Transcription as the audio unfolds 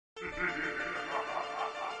You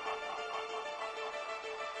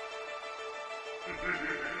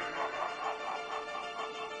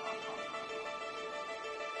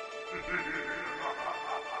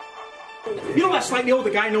know that slightly older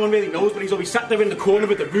guy no one really knows, but he's always sat there in the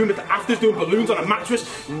corner of the room at the afters doing balloons on a mattress,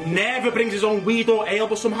 never brings his own weed or ale,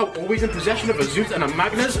 but somehow always in possession of a Zoot and a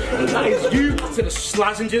Magnus? That is you to the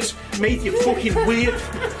Slazengers. Make you fucking weird.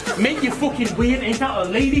 Make you fucking weird. Ain't that a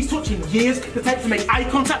lady's touching years? The type to make eye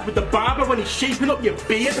contact with the barber when he's shaping up your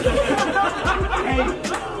beard? Hey.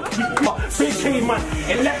 Big caveman,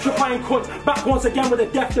 electrifying cunt, back once again with a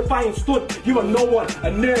death-defying stunt. You are no one, a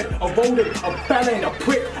nerd, a rodent, a bellend, a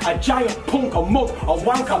prick, a giant punk, a mug, a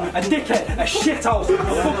wanker, a dickhead, a shithouse, a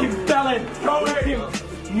fucking bellend, a fucking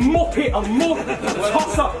muppet, a mug, a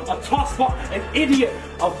tosser, a tosspot, an idiot,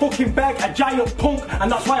 a fucking bag, a giant punk,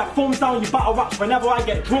 and that's why I thumbs down you battle raps whenever I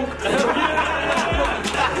get drunk.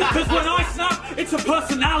 Because when I snap, it's a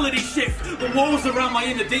personality shift. The walls around my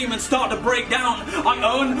inner demons start to break down. I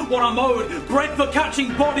earn what I'm owed, bred for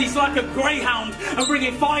catching bodies like a greyhound, and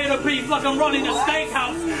bringing fire to beef like I'm running a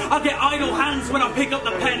steakhouse. I get idle hands when I pick up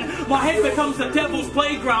the pen. My head becomes the devil's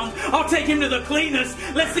playground. I'll take him to the cleaners.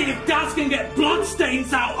 Let's see if Daz can get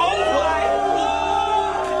bloodstains out. Oh my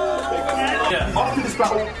God! Yeah. After this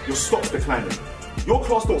battle, your stock's declining. Your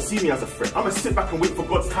class don't see me as a threat. I'ma sit back and wait for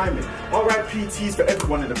God's timing. RIPTs for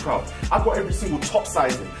everyone in the crowd. I got every single top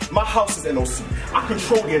sizing. My house is NOC. I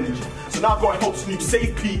control the energy. So now I gotta help Snoop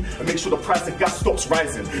save P and make sure the price of gas stops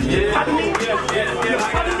rising. Yeah.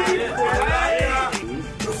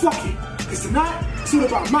 Fuck it. It's tonight. It's all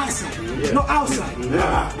about my side, not outside.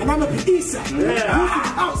 And I'm up the east side. You're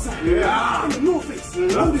outside. I'm the north face.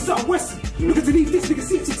 I'm the southwest side. Niggas to leave this nigga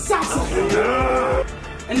see it to the south side.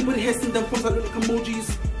 Anybody here seen them phones that look like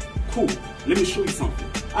emojis? Cool, let me show you something.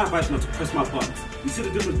 I advise you not to press my buttons. You see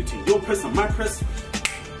the difference between your press and my press?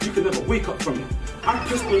 You can never wake up from it. I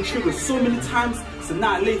pressed on triggers so many times, it's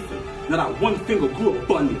annihilation. Now that one finger grew a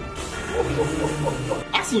bunny.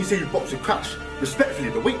 I seen you say you box with Crash. Respectfully,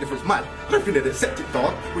 the weight difference mad. I don't think they'd accept it,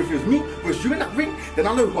 dog. But if it was me, if it was you in that ring, then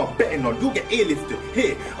I know who I'm betting on. You'll get airlifted.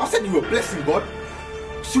 Here, I'll send you a blessing, God.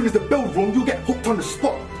 As soon as the bell rung, you'll get hooked on the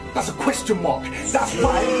spot. That's a question mark. That's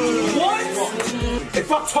why. What?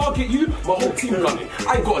 If I target you, my whole team running.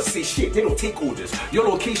 I ain't gotta say shit, they don't take orders. Your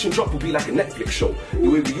location drop will be like a Netflix show.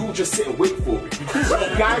 We all just sit and wait for it.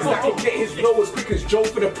 Guys that can get his low as quick as Joe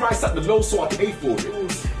for the price at the low, so I pay for it.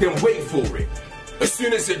 Then wait for it. As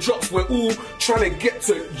soon as it drops, we're all trying to get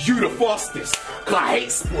to you the fastest. Cause I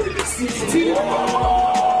hate spoiling CCTV.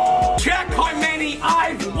 Check how many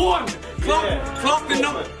I've won. Clock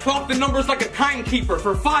the numbers like a timekeeper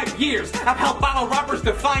for 5 years. I've helped battle rappers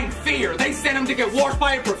define fear. They send them to get washed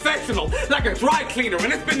by a professional, like a dry cleaner.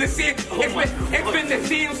 And it's been the same. It's been the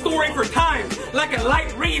same story for time, like a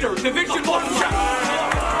light reader. Division 1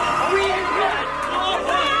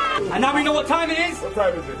 And now we know what time it is. What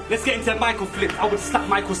time is it? Let's get into Michael flips. I would slap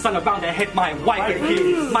Michael's son around the head, my wife and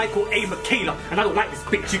kid. Michael A. Michaela. And I don't like this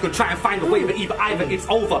bitch. You can try and find a way, but either it's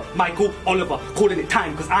over. Michael Oliver, calling it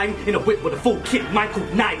time, because I'm in a whip with a full kit. Michael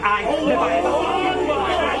Knight.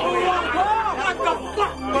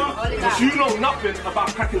 Cause you know nothing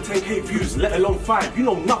about cracking 10k views, let alone 5. You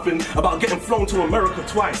know nothing about getting flown to America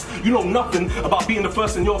twice. You know nothing about being the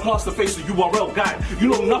first in your class to face a URL guy. You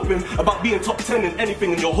know nothing about being top 10 in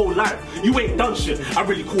anything in your whole life. You ain't done shit. I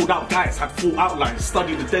really called out guys, had full outlines,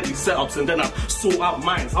 studied the deadly setups, and then I sought out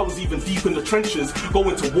mines. I was even deep in the trenches,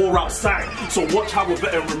 going to war outside. So watch how a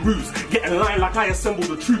veteran moves. Get in line like I assemble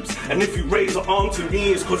the troops. And if you raise an arm to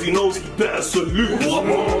me, it's cause he knows he better salute.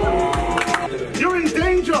 You're in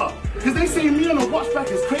danger! Because they say me on a watchback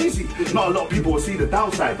is crazy. Not a lot of people will see the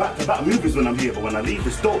downside. Back-to-back movies when I'm here, but when I leave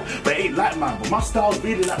it's dope. But it ain't like man. But my style's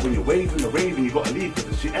really like when you're waving the rave and you gotta leave because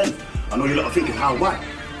the shit ends. I know you lot are thinking how why.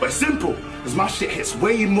 But it's simple, because my shit hits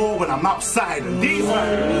way more when I'm outside. And these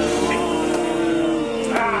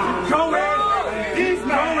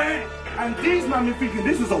these man be thinking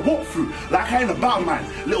this is a walkthrough, like I ain't about man.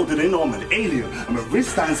 Little do they know I'm an alien, and when Riz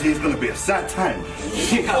stands here, it's gonna be a sad time.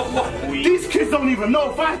 Shit. These kids don't even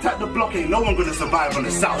know if I attack the block, ain't no one gonna survive on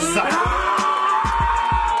the south side.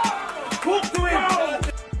 Talk to him!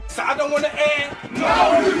 So I don't wanna air.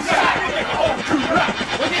 No, you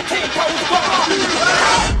When you take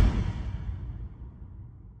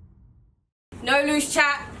those No loose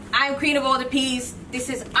chat. I'm queen of all the peas. This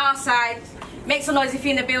is Ourside. Make some noise if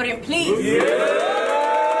you're in the building, please. Yeah.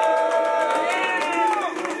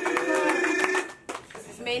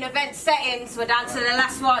 Main event settings. We're down to the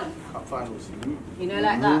last one. You know,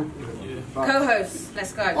 like that. Co-host,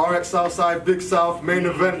 let's go. Alright, Southside, Big South, main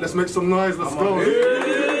event. Let's make some noise. Let's go.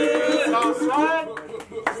 Southside.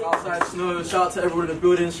 Southside Snow, shout out to everyone in the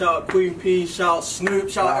building, shout out Queen P, shout out Snoop,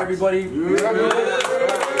 shout out everybody.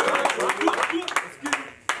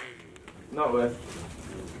 No way.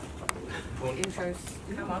 Intros,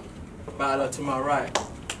 come on. Battler to my right.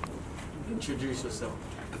 Introduce yourself.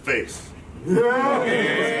 The face.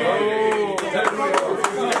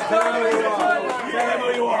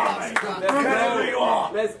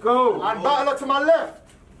 Let's go. And battler to my left.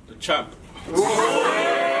 The champ.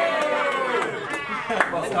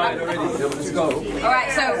 Let's go.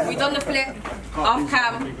 Alright, so we've done the flip. Off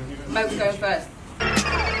cam. Moak's going first.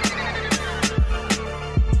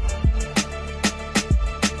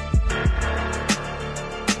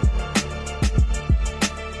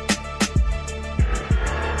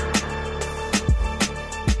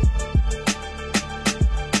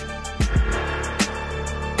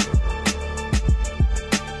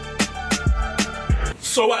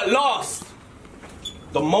 So at last,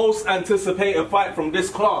 the most anticipated fight from this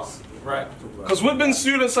class. Right. Because we've been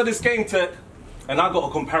students of this game tech, and I got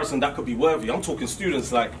a comparison that could be worthy. I'm talking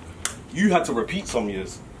students like, you had to repeat some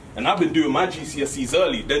years. And I've been doing my GCSEs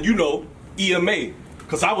early. Then you know, EMA.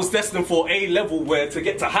 Because I was destined for A level where to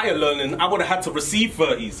get to higher learning, I would have had to receive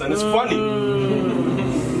 30s. And it's funny.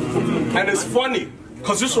 And it's funny.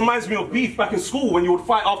 Because this reminds me of beef back in school when you would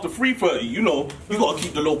fight after 3:30. You know, you got to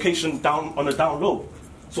keep the location down on the down low.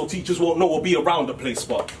 So teachers won't know or be around the place,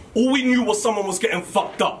 but all we knew was someone was getting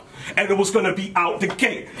fucked up, and it was gonna be out the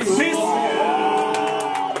gate.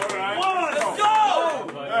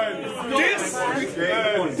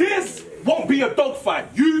 This won't be a dogfight.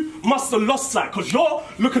 You must have lost sight, cause you're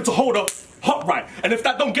looking to hold up hot right. And if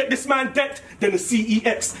that don't get this man decked, then the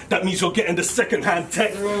CEX, that means you're getting the second-hand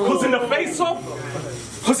tech. Cause in the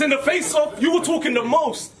face-off, you were talking the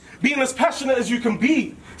most, being as passionate as you can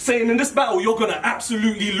be, saying in this battle you're gonna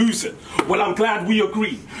absolutely lose it. Well, I'm glad we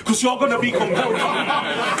agree, because you're gonna be compelled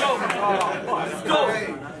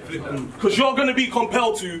because you're gonna be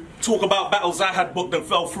compelled to talk about battles I had booked and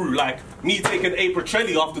fell through, like me taking A.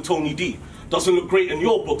 Petrelli after Tony D. Doesn't look great in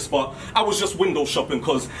your books, but I was just window shopping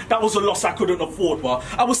because that was a loss I couldn't afford, but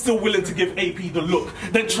I was still willing to give AP the look.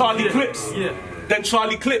 Then Charlie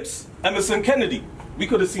Clips, Emerson Kennedy. We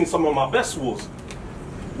could have seen some of my best wars.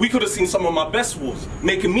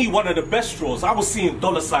 Making me one of the best draws. I was seeing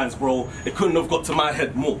dollar signs, bro. It couldn't have got to my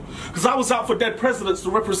head more. Because I was out for dead presidents to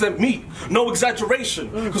represent me. No exaggeration.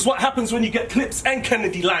 Because what happens when you get Clips and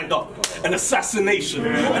Kennedy lined up? An assassination.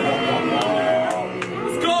 Let's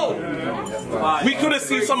go! We could have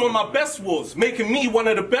seen some of my best wars, making me one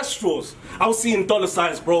of the best draws. I was seeing dollar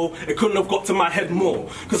signs, bro. It couldn't have got to my head more.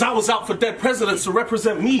 Because I was out for dead presidents to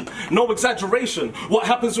represent me. No exaggeration. What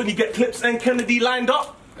happens when you get Clips and Kennedy lined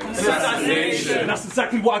up? Assassination. And that's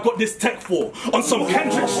exactly what I got this tech for. On some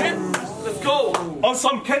Kendrick shit. Let's go. On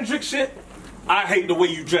some Kendrick shit. I hate the way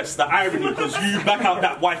you dress, the irony, because you back out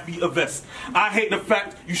that wife beater vest. I hate the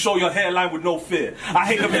fact you show your hairline with no fear. I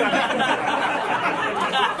hate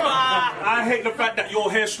the fact that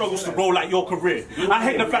your hair struggles to grow like your career. I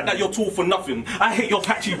hate the fact that you're tall for nothing. I hate your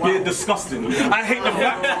patchy beard, disgusting. I hate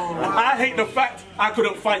the fact I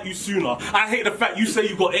couldn't fight you sooner. I hate the fact you say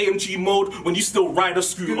you got AMG mode when you still ride a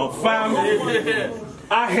scooter. Fam.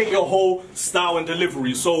 I hate your whole style and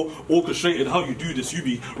delivery. So orchestrated how you do this. You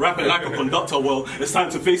be rapping like a conductor. Well, it's time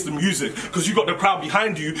to face the music, because you got the crowd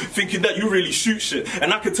behind you thinking that you really shoot shit.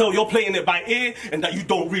 And I can tell you're playing it by ear and that you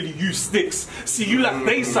don't really use sticks. See, you lack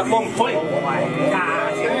bass at one point. Oh my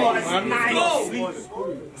God.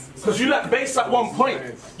 Because you lack bass at one point.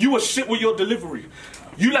 You were shit with your delivery.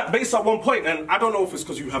 You lack bass at one point, and I don't know if it's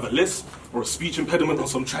because you have a lisp or a speech impediment or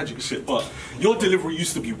some tragic shit, but your delivery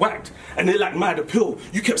used to be whacked, and it lacked mad appeal.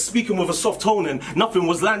 You kept speaking with a soft tone and nothing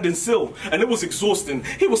was landing still, and it was exhausting.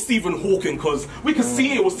 He was Stephen Hawking, because we could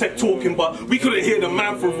see it was tech talking, but we couldn't hear the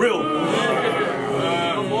man for real.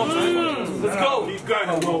 Let's go.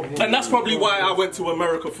 And that's probably why I went to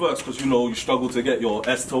America first, because you know you struggle to get your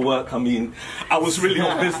S to work. I mean, I was really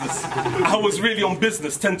on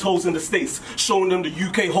business. 10 toes in the States, showing them the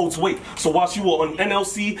UK holds weight. So whilst you were on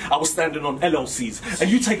NLC, I was standing on LLCs. And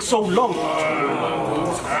you take so long.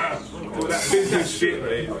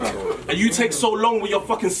 And you take so long with your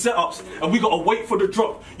fucking setups, and we gotta wait for the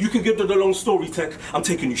drop. You can give them the long story, Tech. I'm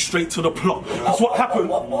taking you straight to the plot. That's what happened.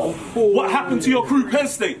 What happened to your crew,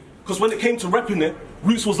 Penstate? Because when it came to repping it,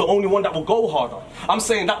 Roots was the only one that would go harder. I'm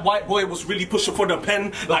saying that white boy was really pushing for the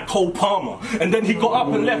pen like Cole Palmer. And then he got up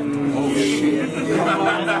and left. Oh shit. Say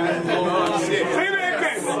that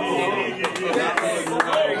again.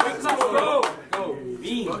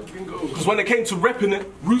 Because when it came to repping it,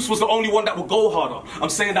 Roos was the only one that would go harder.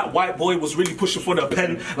 I'm saying that white boy was really pushing for the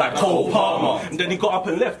pen like Cole Palmer. And then he got up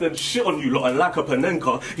and left and shit on you lot, and like a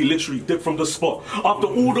Panenka, he literally dipped from the spot. After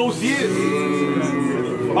all those years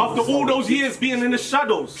being in the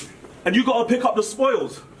shadows, and you gotta pick up the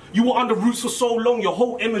spoils. You were under Roots for so long, your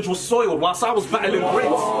whole image was soiled whilst I was battling greats.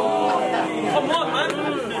 Come on,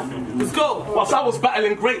 man. Let's go. Whilst I was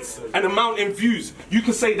battling greats and the mountain views, you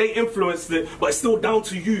can say they influenced it, but it's still down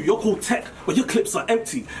to you. You're called tech, but your clips are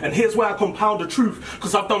empty. And here's where I compound the truth,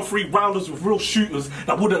 because I've done 3 rounders with real shooters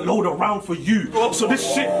that wouldn't load a round for you. So this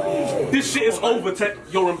shit is over, tech.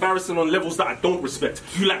 You're embarrassing on levels that I don't respect.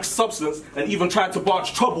 You lack substance and even tried to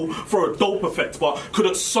barge trouble for a dope effect, but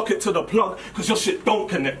couldn't sock it to the plug because your shit don't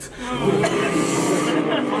connect.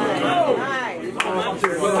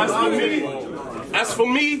 As for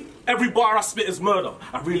me, every bar I spit is murder.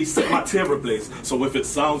 I really set my tear ablaze. So if it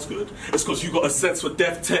sounds good, it's because you got a sense for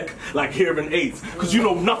death tech like hearing AIDS. Because you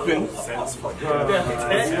know nothing. Because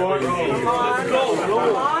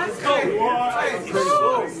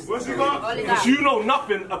you know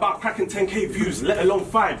nothing about cracking 10K views, let alone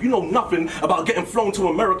 5. You know nothing about getting flown to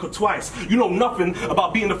America twice. You know nothing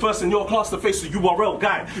about being the first in your class to face a URL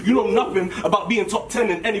guy. You know nothing about being top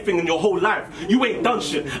 10 in anything in your whole life. You ain't done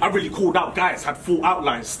shit. I really called out guys, had full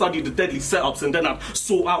outlines, studied the deadly setups, and then I'd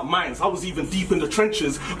sort out minds. I was even deep in the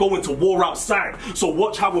trenches, going to war outside. So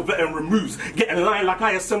watch how a veteran removes. Get in line like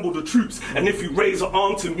I assemble the troops. And if you raise an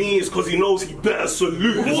arm to me, it's because he knows he better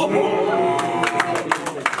salute.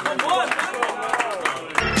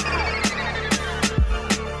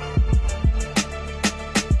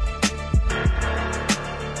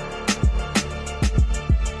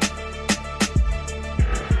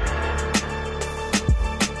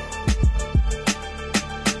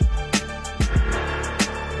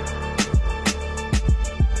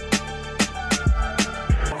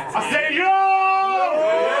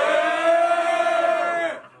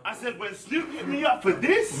 For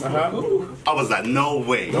this, I was like, no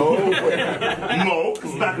way. Moak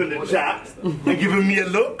is back on the chat and giving me a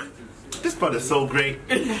look. This brother's so great.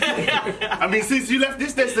 I mean, since you left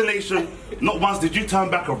this destination, not once did you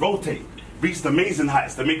turn back or rotate. Reached amazing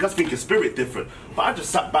heights that make us think your spirit different. But I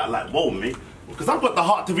just sat back like, whoa, mate. Because I've got the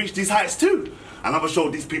heart to reach these heights too. And I'm gonna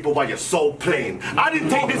show these people why you're so plain. I didn't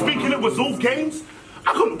take this thinking it was all games.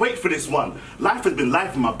 I couldn't wait for this one. Life has been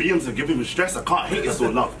life and my BMs are giving me stress. I can't hate it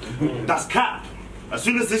so love. That's cap. As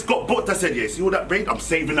soon as this got booked, I said, yeah, see all that brain? I'm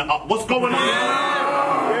saving it up. What's going on?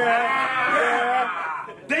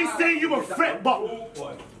 They say you a threat, but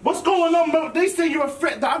what's going on, bro? They say you're a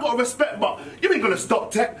threat that I gotta respect, but you ain't gonna stop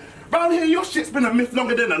tech. Round here, your shit's been a myth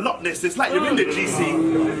longer than a Loch Ness. It's like you're in the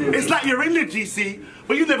GC. It's like you're in the GC,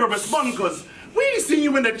 but you never respond, because we ain't seen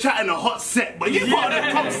you in the chat in a hot set, but you part of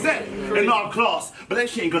the top set in our class. But that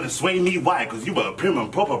shit ain't gonna sway me. Why? Because you were a prim and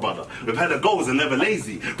proper brother. We've had a goals and never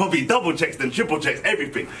lazy. Probably double checks then triple checks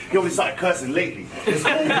everything. You only started cursing lately. It's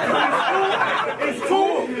cool. It's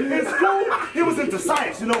cool. It's cool. He was into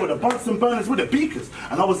science, you know, with the Bunsen burners, with the beakers.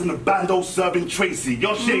 And I was in the bando serving Tracy.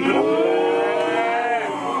 Your shit ain't gonna...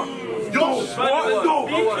 Yo,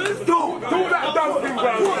 what? Do that damn thing,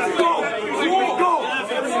 bro. Go.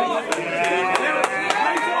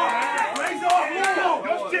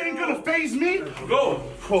 Phase me? Go.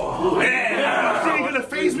 Yeah. Your shit ain't gonna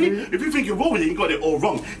phase me. If you think you're wrong, you got it all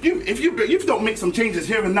wrong. If you don't make some changes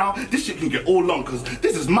here and now, this shit can get all long, because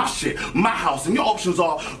this is my shit, my house, and your options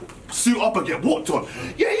are suit up and get walked on.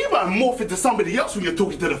 Yeah, you might morph into somebody else when you're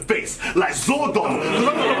talking to the face, like Zordon. Because I'm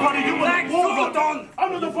not the party you want a war on.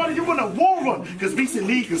 I'm not the party you want a war on. Because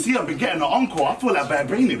recently you can see I've been getting an encore. I feel like bad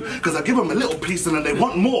braining because I give them a little piece and then they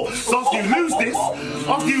want more. So after you lose this,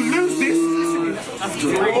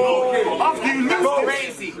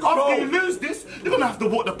 you're gonna have to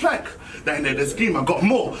walk the plank. Then the scheme, I got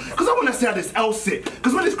more. Because I want to see how this L sit.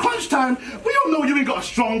 Because when it's crunch time, we all know you ain't got a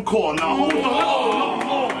strong core. Now hold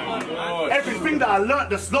on. Everything that I learnt,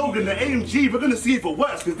 the slogan, the AMG, we're gonna see if it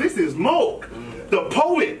works. Because this is Moak, the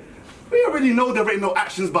poet. We already know there ain't no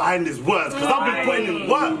actions behind his words. Because I've been putting in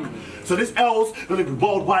work. So this L's gonna be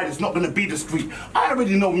worldwide, it's not gonna be discreet. I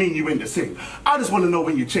already know me and you ain't the same. I just wanna know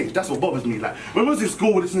when you change, that's what bothers me. Like, when I was in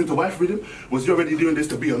school listening to Wife Rhythm, was you already doing this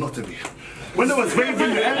to be or not to be? When there was raves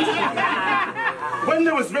in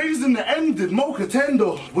the end, did Moak attend,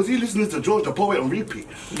 or was he listening to George the Poet on repeat?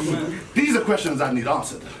 These are questions I need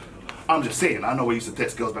answered. I'm just saying, I know I used to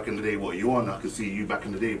text girls back in the day, what are you on? I could see you back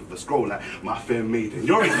in the day with the scroll like, my fair maiden.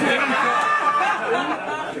 You're in danger.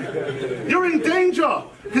 You're in danger.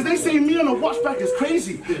 Because they say me on a watchback is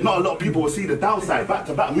crazy. Not a lot of people will see the downside,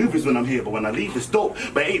 back-to-back movies when I'm here, but when I leave it's dope.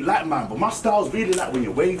 But it ain't like man, but my style's really like when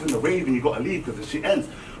you're waving the rave and you gotta leave because the shit ends.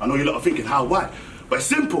 I know you lot are thinking, how, why? But it's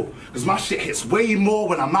simple, because my shit hits way more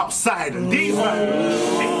when I'm outside and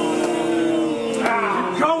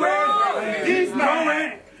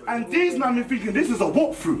these man be thinking this is a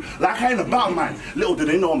walkthrough, like I ain't about mine. Little do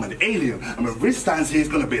they know I'm an alien, and when Riz stands here, it's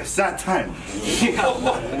gonna be a sad time.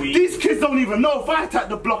 These kids don't even know if I attack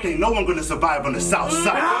the block, ain't no one gonna survive on the south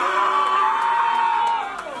side.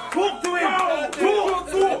 Talk to him! Talk!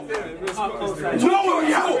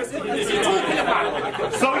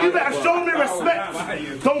 So you better show me respect.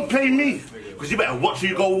 Don't play me. Because you better watch who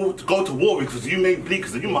you go to war with, because you may bleed,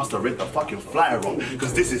 because you must have read the fucking flyer wrong,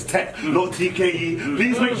 because this is tech, not TKE.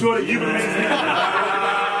 Please make sure that you remain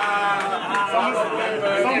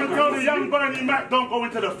Someone tell the young Bernie Mac don't go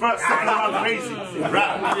into the first, second round crazy.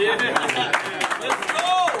 Right. Let's go!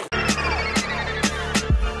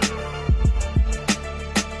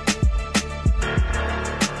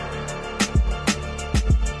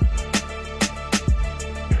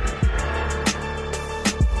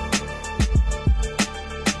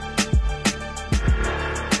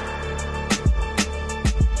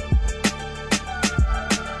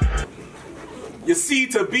 You see,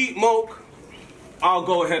 to beat Moak, I'll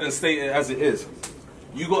go ahead and state it as it is.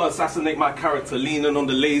 You gotta assassinate my character leaning on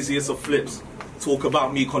the laziest of flips. Talk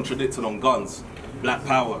about me contradicting on guns, black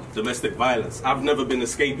power, domestic violence. I've never been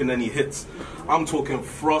escaping any hits. I'm talking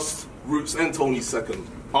Frost, Roots and Tony Second,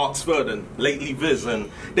 Oxford and lately Viz,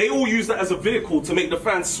 and they all use that as a vehicle to make the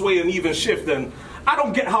fans sway and even shift. And I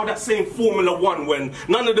don't get how that same Formula One when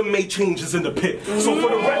none of them made changes in the pit. So for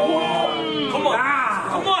the record, come on.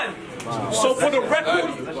 So for the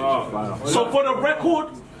record,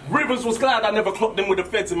 Rivers was glad I never clocked him with the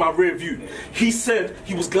feds in my rear view. He said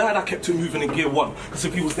he was glad I kept him moving in gear 1, because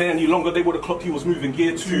if he was there any longer, they would have clocked he was moving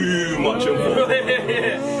gear 2 much.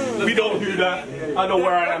 We don't do that. I know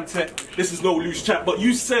where I am, Tech. This is no loose chat. But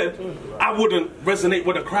you said I wouldn't resonate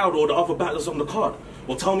with the crowd or the other battlers on the card.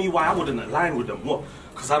 Well, tell me why I wouldn't align with them. What?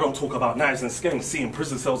 Because I don't talk about knives and schemes, seeing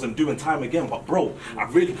prison cells and doing time again. But bro, I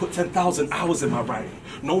really put 10,000 hours in my writing.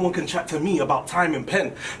 No one can chat to me about time and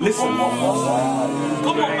pen. Listen. Come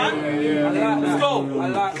on, man. Let's go.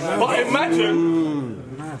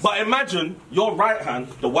 But imagine your right hand,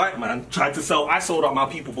 the white man, tried to sell I sold out my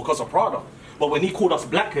people because of Prada. But when he called us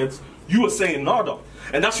blackheads, you were saying nada.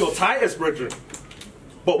 And that's your tightest brethren.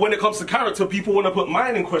 But when it comes to character, people want to put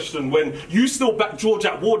mine in question when you still back George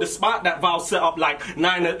at war despite that vow set up like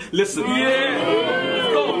 9. Listen.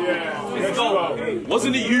 Let's go.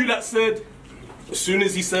 Wasn't it you that said, as soon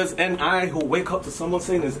as he says NI, he'll wake up to someone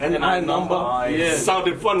saying his NI number?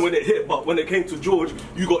 Sounded fun when it hit, but when it came to George,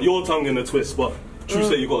 you got your tongue in a twist. But true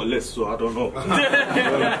say you got a list, so I don't know.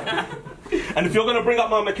 And if you're going to bring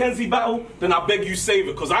up my Mackenzie battle, then I beg you save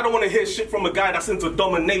it, because I don't want to hear shit from a guy that's into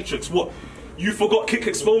dominatrix. What? You forgot Kick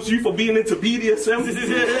exposed you for being into BDSM?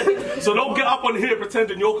 So don't get up on here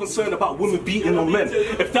pretending you're concerned about women beating on men.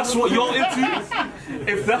 If that's what you're into,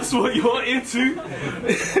 if that's what you're into,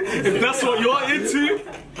 if that's what you're into,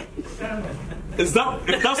 if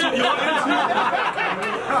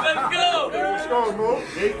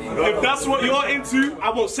that's what you're into,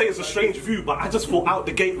 I won't say it's a strange view, but I just thought out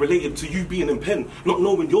the gate related to you being in pen, not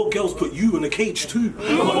knowing your girls put you in a cage too.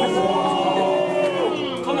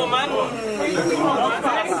 Come on, man.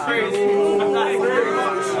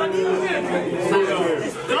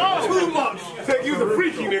 Too much. Take you the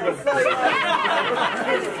freaky nigga.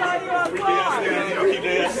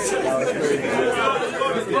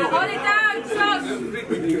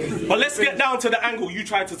 But let's get down to the angle you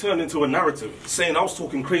tried to turn into a narrative, saying I was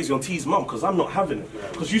talking crazy on T's mum, because I'm not having it.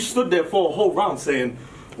 Because you stood there for a whole round saying,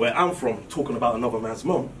 where I'm from, talking about another man's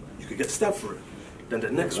mum, you could get stabbed for it. Then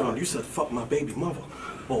the next round you said, fuck my baby mother.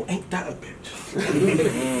 Well, ain't that a bitch?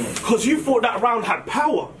 Because you thought that round had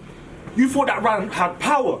power. You thought that round had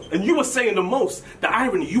power, and you were saying the most. The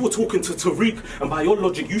irony, you were talking to Tariq, and by your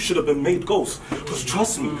logic, you should have been made ghost. Because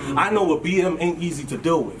trust me, I know a BM ain't easy to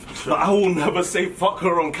deal with, but I will never say fuck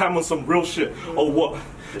her on cam on some real shit. Or what?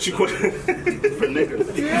 She could. Let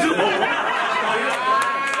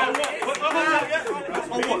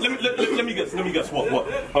me guess. What?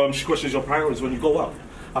 She questions your priorities when you go out.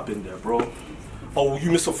 I've been there, bro. Oh,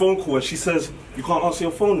 you miss a phone call and she says you can't answer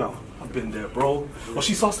your phone now. I've been there, bro. Or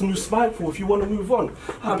she's asking you spiteful if you want to move on.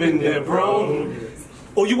 I've been there, bro.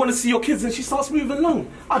 Or you want to see your kids and she starts moving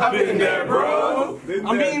along. I've been there, bro.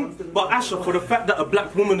 I mean, but Asher, for the fact that a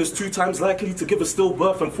black woman is 2 times likely to give a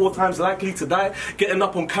stillbirth and 4 times likely to die, getting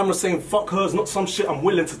up on camera saying fuck her is not some shit I'm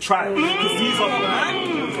willing to try.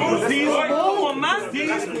 Because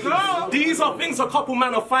these are things a couple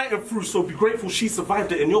men are fighting through, so be grateful she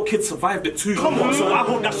survived it and your kids survived it too. Come on, so I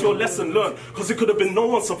hope that's your lesson learned, because it could have been no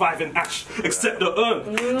one surviving Ash except the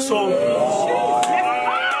urn. So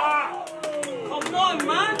Come on,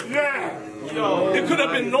 man. Yeah. it could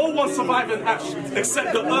have been no one surviving Ash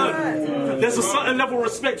except the urn. There's a certain level of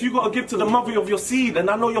respect you got to give to the mother of your seed, and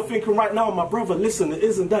I know you're thinking right now, my brother, listen, it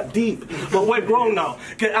isn't that deep, but we're grown now.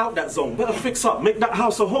 Get out that zone, better fix up, make that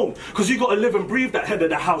house a home, because you got to live and breathe that head of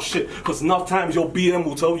the house shit, because enough times your BM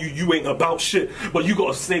will tell you you ain't about shit, but you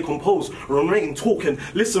got to stay composed, remain talking,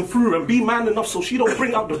 listen through, and be man enough so she don't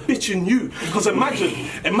bring out the bitch in you. Because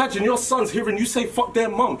imagine your sons hearing you say fuck their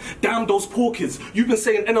mum, damn those poor kids. You've been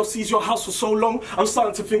saying NLC's your house for so long, I'm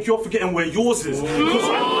starting to think you're forgetting where yours is. Because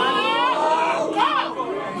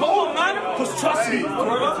trust me,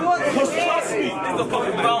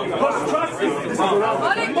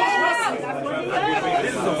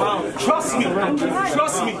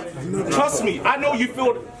 trust me,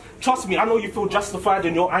 I know you feel justified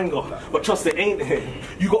in your anger, but trust it ain't here.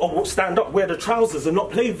 You gotta stand up, wear the trousers and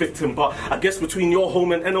not play victim, but I guess between your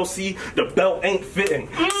home and NLC, the belt ain't fitting.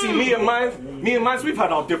 See, me and mine, we've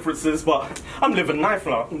had our differences, but I'm living life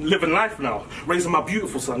now, raising my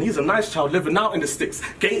beautiful son. He's a nice child, living out in the sticks,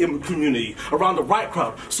 gated community, around the right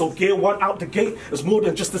crowd. So gear 1 out the gate is more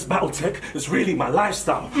than just this battle tech, it's really my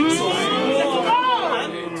lifestyle.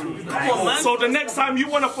 So the next time you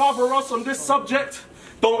want to father us on this subject,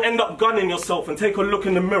 don't end up gunning yourself, and take a look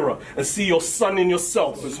in the mirror and see your son in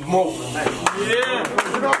yourself as Moak.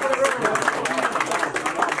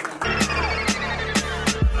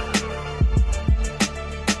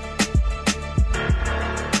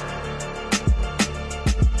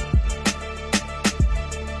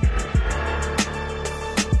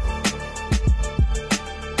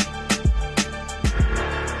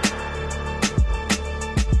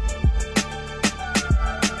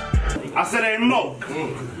 I said, hey, Moak,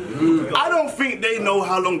 I don't think they know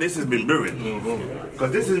how long this has been brewing.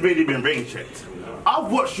 Because this has really been rain checked.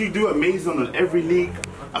 I've watched you do amazing on every league.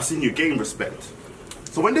 I've seen you gain respect.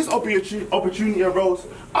 So when this opportunity arose,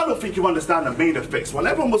 I don't think you understand the main effects. When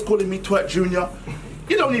everyone was calling me Twerk Junior,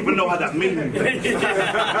 you don't even know how that made me feel.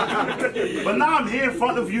 But now I'm here in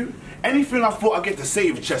front of you. Anything I thought I get to say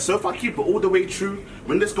with chest. So if I keep it all the way true,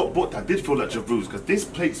 when this got booked, I did feel like Javuz, because this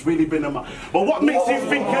plate's really been in my... But what makes you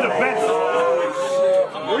think you're the best?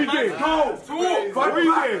 What you did?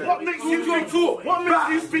 What makes you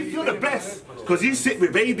think you're the best? Because you sit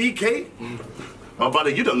with ABK? My brother,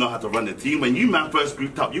 you don't know how to run the team. When you man first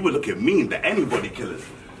grouped up, you were looking mean to anybody killers.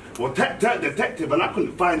 Well, detective, and I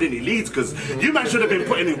couldn't find any leads because you man should have been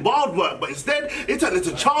putting in wild work, but instead it turned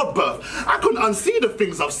into childbirth. I couldn't unsee the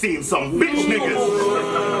things I've seen. Some bitch niggas.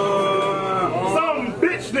 Some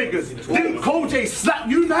bitch niggas. Didn't Koj slap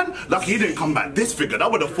you, man? Lucky he didn't come back this figure. I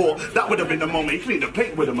would have thought that would have been the moment he cleaned the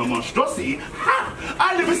plate with him, a monstrosity. Ha!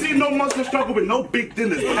 I never seen no monster struggle with no big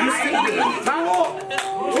dinners. But you sit with him.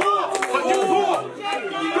 But you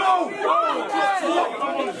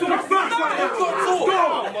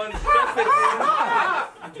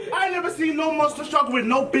I never seen no monster struggle with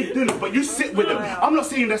no big dinner, but you sit with him. I'm not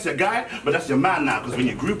saying that's your guy, but that's your man now, because when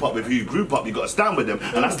you group up with who you group up, you got to stand with him,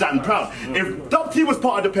 and I stand proud. If Dub T was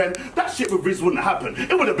part of the pen, that shit with Riz wouldn't happen.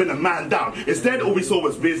 It would have been a man down. Instead, all we saw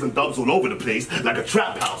was Riz and Dubs all over the place, like a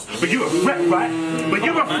trap house. But you a threat, right? But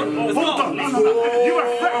you a threat. Hold on, no. You a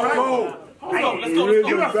threat, right? Let's go.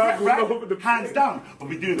 You're a threat, right? Hands down. But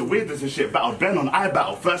we doing the weirdness and shit. Battle Ben on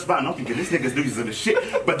iBattle. First round, I'm thinking this nigga's losing the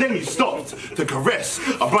shit. But then you stopped to caress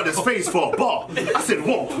a brother's face for a bar. I said,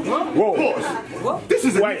 whoa. Pause. This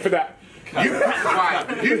is wait for that. You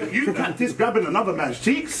practice grabbing another man's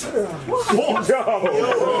cheeks? Pause.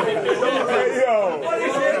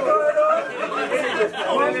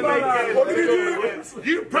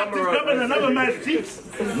 You practice grabbing another man's cheeks?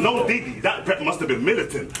 No Diddy, that prep must have been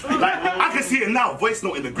militant. Like, I can see it now, voice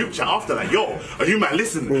note in the group chat after, like, yo, are you man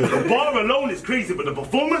listening? The bar alone is crazy, but the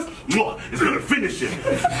performance, is gonna finish it.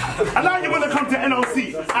 And now you wanna come to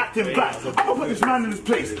NLC, acting black. I'm gonna put this man in his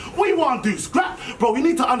place. What you wanna do, scrap? Bro, you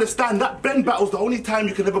need to understand that Ben battle's the only time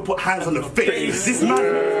you can ever put hands on the face. This man...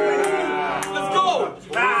 Let's go!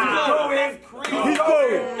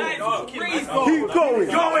 Keep going!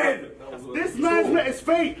 This man's met his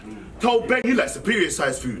fate. Told Ben you like superior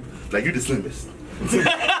sized food, like you the slimmest.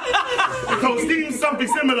 Told Steve something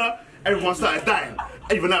similar, everyone started dying.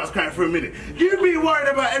 Even though I was crying for a minute. You be worried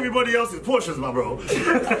about everybody else's portions, my bro.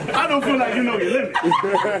 I don't feel like you know your limit.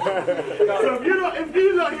 So if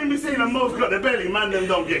you not hear me saying the most got the belly, man, them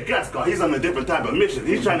don't get gas, cause he's on a different type of mission.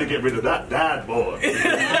 He's trying to get rid of that dad boy.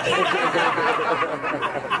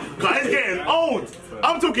 Cause it's getting old.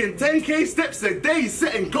 I'm talking 10K steps a day,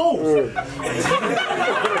 setting goals. Let's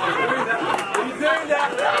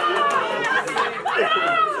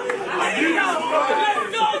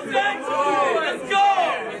go!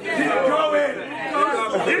 Keep going!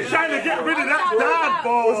 He's trying to get rid of that dad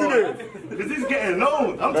boy. Isn't it? Because he's getting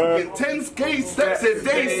old. I'm talking 10K steps a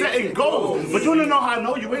day, setting goals. But you wanna know how I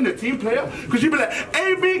know you ain't a team player? Because you be like,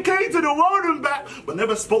 ABK to the world and back, but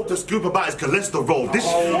never spoke to Scoop about his cholesterol. Is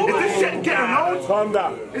this shit getting old? Calm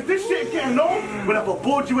down. Is this shit getting old? When I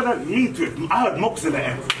bored you without need to. I heard Moak's in the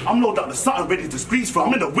air. I'm loaded up the something ready to squeeze through.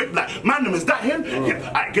 I'm in the whip like, man, is that him? Yeah,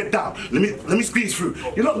 alright, get down. Let me squeeze through.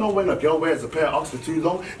 You don't know when a girl wears a pair of Oxford too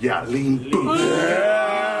long? Yeah, lean boots.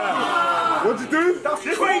 What'd you do? That's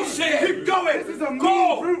crazy. Keep going. This is a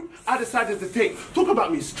mean route I decided to take. Talk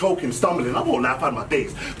about me choking, stumbling. I won't lie, I've had my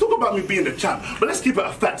days. Talk about me being the champ. But let's keep it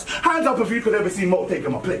a fact. Hands up if you could ever see Moak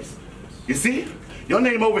taking my place. You see? Your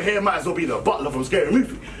name over here might as well be the butler from Scary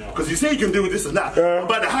Movie. Because you say you can do this and that, but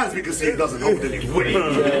by the hands we can see it doesn't hold any weight.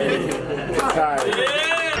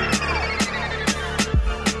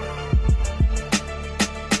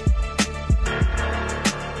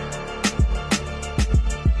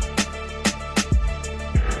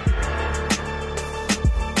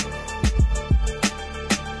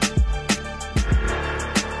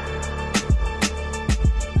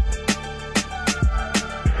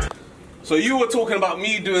 So you were talking about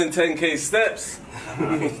me doing 10K steps.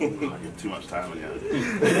 I get too much time on you.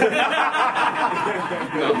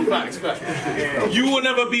 No, facts. You will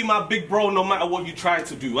never be my big bro no matter what you try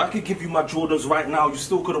to do. I could give you my Jordans right now, you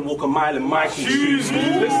still couldn't walk a mile in my shoes.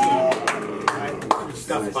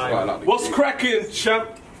 What's cracking,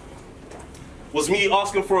 champ? Was me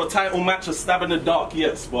asking for a title match or stab in the dark?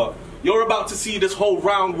 Yes, but you're about to see this whole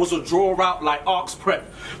round was a draw out like Ark's prep.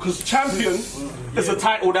 Because champion is a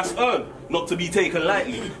title that's earned, not to be taken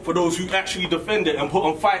lightly, for those who actually defend it and put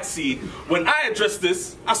on fight seed. When I addressed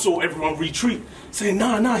this, I saw everyone retreat, saying,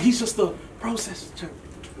 nah, he's just a process champ.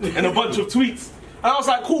 And a bunch of tweets. And I was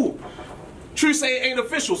like, cool. True say it ain't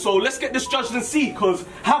official, so let's get this judged and see, because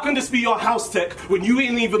how can this be your house tech when you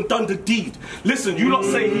ain't even done the deed? Listen, you lot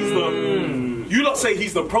say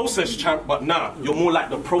he's the process champ, but nah, you're more like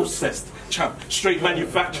the processed champ, straight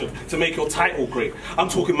manufactured to make your title great. I'm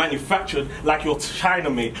talking manufactured like you're China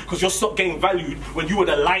made, because your stock getting valued when you were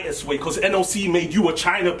the lightest weight, because NLC made you a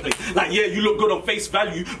China plate. Like, yeah, you look good on face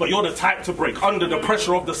value, but you're the type to break under the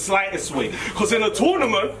pressure of the slightest weight. Because in a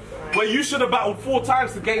tournament where you should have battled 4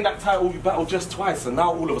 times to gain that title, you battled just twice, and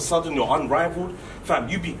now all of a sudden you're unrivaled. Fam,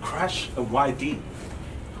 you beat Crash and YD.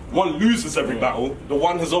 One loses every battle, the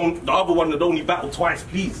other one had only battled twice,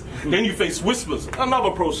 please. Then you face Whispers,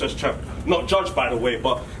 another process champ. Not judged, by the way,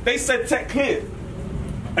 but they said tech cleared.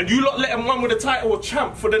 And you lot let him run with the title of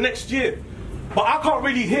champ for the next year. But I can't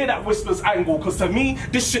really hear that Whispers angle, because to me,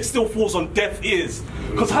 this shit still falls on deaf ears.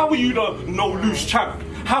 Because how are you the no-lose champ?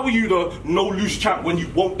 How are you the no-lose champ when you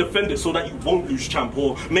won't defend it so that you won't lose champ,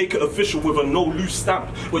 or make it official with a no-lose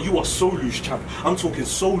stamp? But you are so loose champ. I'm talking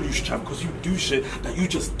so loose champ because you do shit that you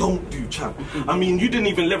just don't do champ. I mean, you didn't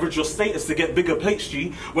even leverage your status to get bigger plates,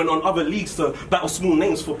 G, when on other leagues to battle small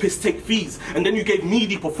names for piss take fees. And then you gave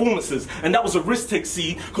meaty performances, and that was a risk take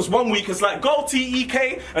C, because one week it's like, go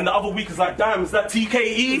TEK, and the other week is like, damn, is that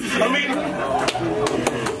TKE? I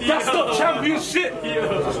mean, that's not champion shit.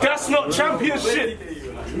 That's not champion shit.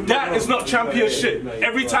 That is not championship.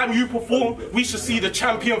 Every time you perform, we should see the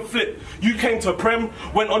champion flip. You came to Prem,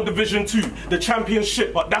 went on Division 2, the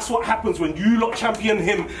championship. But that's what happens when you lot champion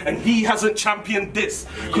him and he hasn't championed this.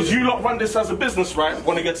 Because you lot run this as a business, right?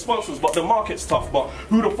 Want to get sponsors, but the market's tough. But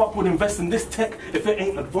who the fuck would invest in this tech if it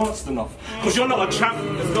ain't advanced enough? Because you're not a champ.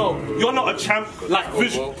 You're not a champ like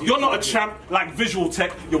visual. You're not a champ like visual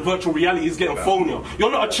tech. Your virtual reality is getting phonier. You're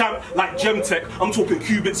not a champ like gem tech. I'm talking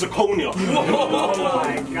qubit zirconia.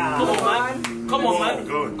 Come on,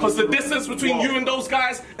 man. Because the distance between you and those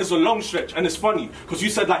guys is a long stretch. And it's funny, because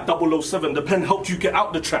you said like 007, the pen helped you get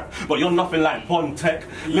out the trap. But you're nothing like Bond Tech.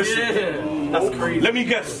 Listen, that's crazy. Let me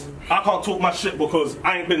guess. I can't talk my shit because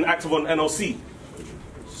I ain't been active on NLC.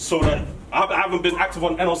 So that I haven't been active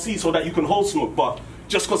on NLC so that you can hold smoke. But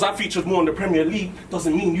just because I featured more in the Premier League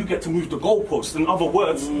doesn't mean you get to move the goalpost. In other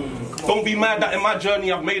words, don't be mad that in my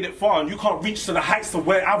journey I've made it far and you can't reach to the heights to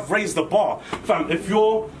where I've raised the bar. Fam, if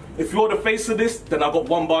you're if you're the face of this, then I got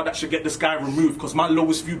one bar that should get this guy removed, because my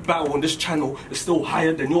lowest viewed battle on this channel is still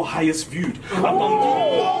higher than your highest viewed. Come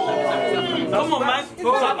on, man.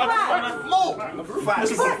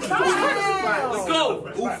 Let's go.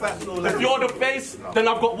 If you're the face, then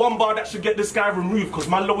I've got one bar that should get this guy removed, because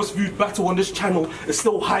my lowest viewed battle on this channel is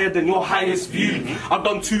still higher than your highest viewed. I've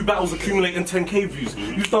done 2 battles accumulating 10k views.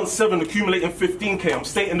 You've done 7 accumulating 15k. I'm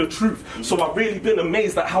stating the truth. So I've really been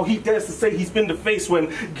amazed at how he dares to say he's been the face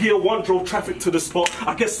when Gear 1 drove traffic to the spot.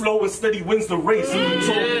 I guess slow and steady wins the race.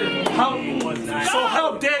 So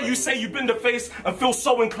how dare you say you've been the face and feel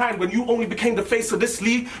so inclined when you only became the face of this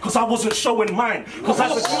league? Because I wasn't showing mine. Because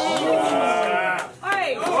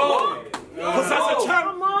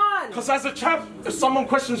as a champ, if someone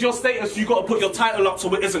questions your status, you got to put your title up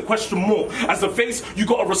so it isn't questioned more. As a face, you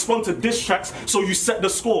got to respond to diss tracks so you set the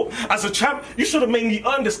score. As a champ, you should have made me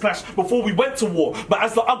earn this clash before we went to war. But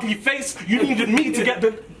as the ugly face, you needed me to get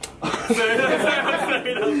the... Let's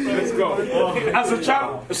go. As a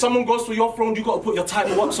champ, if someone goes for your throne, you got to put your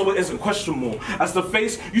title up so it isn't questioned more. As the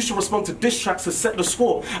face, you should respond to diss tracks to set the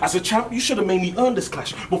score. As a champ, you should have made me earn this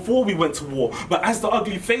clash before we went to war. But as the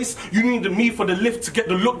ugly face, you needed me for the lift to get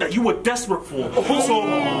the look that you were desperate for. So,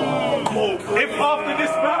 if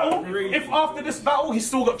after this battle he's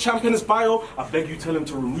still got champ in his bio, I beg you tell him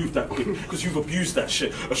to remove that pic, because you've abused that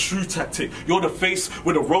shit. A shrew tactic. You're the face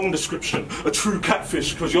with a wrong description. A true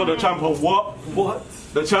catfish, because you're the champ of what? What?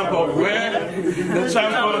 The champ of where? The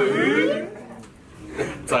champ of who?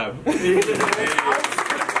 Time.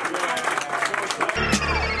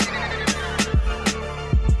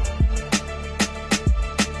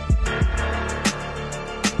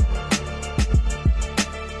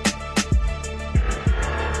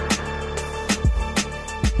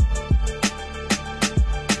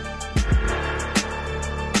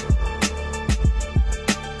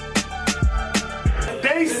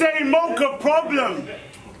 They say Moak a problem.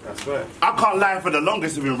 That's right. I can't lie, for the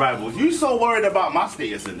longest we've been rivals. You so worried about my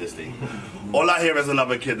status in this thing. All I hear is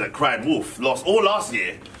another kid that cried wolf. Lost all last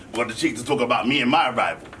year. Got the cheek to talk about me and my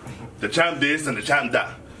rival. The champ this and the champ that.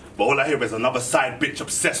 But all I hear is another side bitch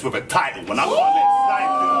obsessed with a title. When I can't let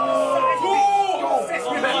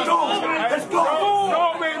Let's go.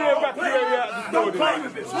 Don't play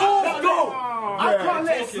with this. Let's go. I can't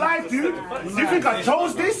let it slide, dude. You think I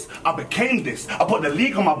chose this? I became this. I put the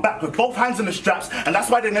league on my back with both hands in the straps, and that's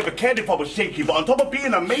why they never cared if I was shaky. But on top of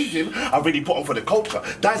being amazing, I really put on for the culture.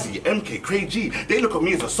 Dazzy, MK, Craig G, they look at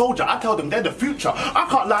me as a soldier. I tell them they're the future. I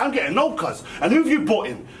can't lie, I'm getting no cuz. And who have you brought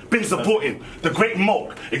in? Been supporting? The great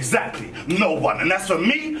Moak. Exactly. No one. And that's for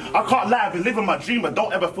me. I can't lie, I've been living my dream, but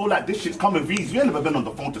don't ever feel like this shit's coming with ease. You ain't never been on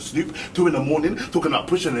the phone to Snoop 2 in the morning talking about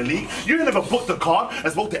pushing the league. You ain't never booked a card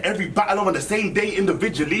and spoke to every battler on the same day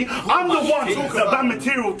individually. I'm the one that ran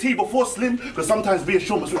material T before Slim, because sometimes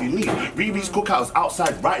reassurance what you need. Riri's cookout is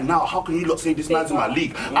outside right now. How can you not say this man's in my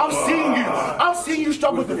league? I've seen you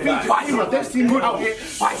struggle with the feature. They've seen me out here.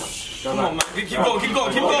 Come on, man. Keep going.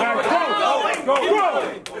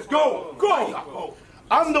 Let's go.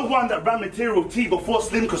 I'm the one that ran material T before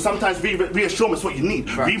Slim, because sometimes reassurance what you need.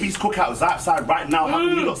 Riri's cookout is outside right now. How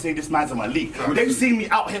can you not say this man's in my league? They've seen me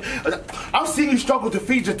out here. I've seen you struggle to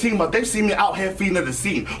feed your team, but they've seen me out here feeding the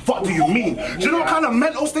scene. What do you mean? Do you know what kind of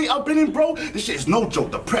mental state I've been in, bro? This shit is no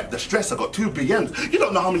joke. The prep, the stress. I got 2 BMs. You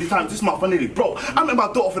don't know how many times this month I nearly broke. I met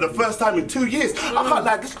my daughter for the first time in 2 years. I can't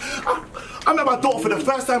lie. I met my daughter for the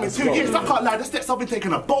first time in 2 years. I can't lie. The steps I've been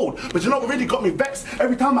taking are bold. But you know what really got me vexed?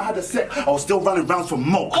 Every time I had a set, I was still running rounds for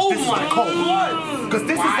Moak. Oh this is the code. Because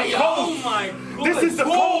this is the code. This is the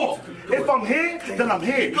code. If I'm here, then I'm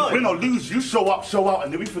here. Win or lose, you show up,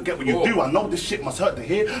 and then we forget what you do. I know this shit must hurt to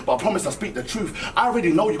hear, but I promise I speak the truth. I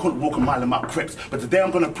already know you couldn't walk a mile in my crips, but today I'm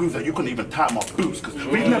gonna prove that you couldn't even tie my boots, because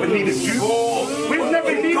we've never needed you. We've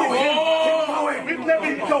never needed you. We've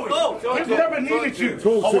never needed you.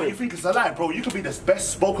 Oh, what you think is a lie, bro? You could be the best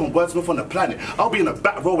spoken wordsmith on the planet. I'll be in the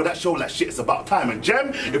back row with that show like shit, it's about time. And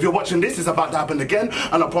Jem, if you're watching this, it's about to happen again,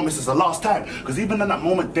 and I promise it's the last time. Because even in that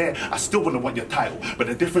moment there, I still wouldn't want your title. But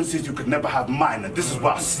the difference is you could never have mine, and this is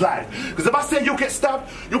where I slide. Because if I say you'll get stabbed,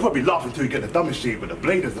 you'll probably laugh until you get the dumbest shade with the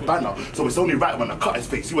blade as the banner. So it's only right when I cut his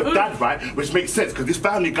face. You were dad, right? Which makes sense, because this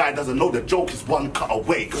family guy doesn't know the joke is one cut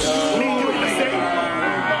away. Me and you ain't the same.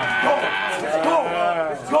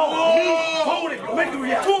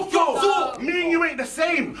 Me and you ain't the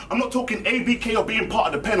same. I'm not talking ABK or being part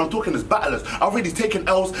of the pen. I'm talking as battlers. I've already taken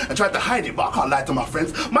L's and tried to hide it, but I can't lie to my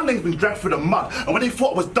friends. My name's been dragged through the mud, and when they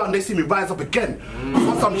thought it was done, they see me rise up again.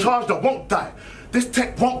 Once I'm charged, I won't die. This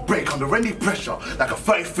tech won't break under any pressure, like a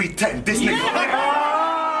 3310. This nigga.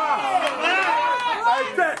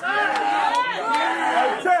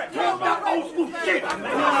 That old school shit.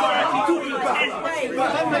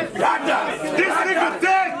 This nigga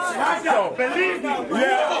dead. Believe me.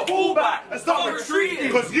 Yeah. Fall back and start retreating.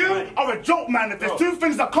 Because you are a joke, man. If there's two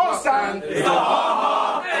things I can't stand, it's the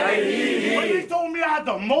ha and the hee. When they told me I had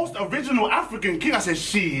the most original African king, I said,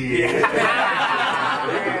 shit.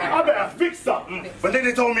 I better fix up. But then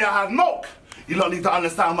they told me I had Moak. You lot need to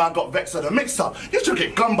understand why I got vexed at the mix-up. You should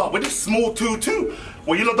get glummed up with this small 2-2.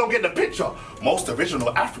 Well, you lot don't get the picture. Most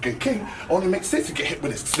original African king only makes sense to get hit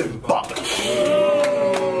with his slim butt.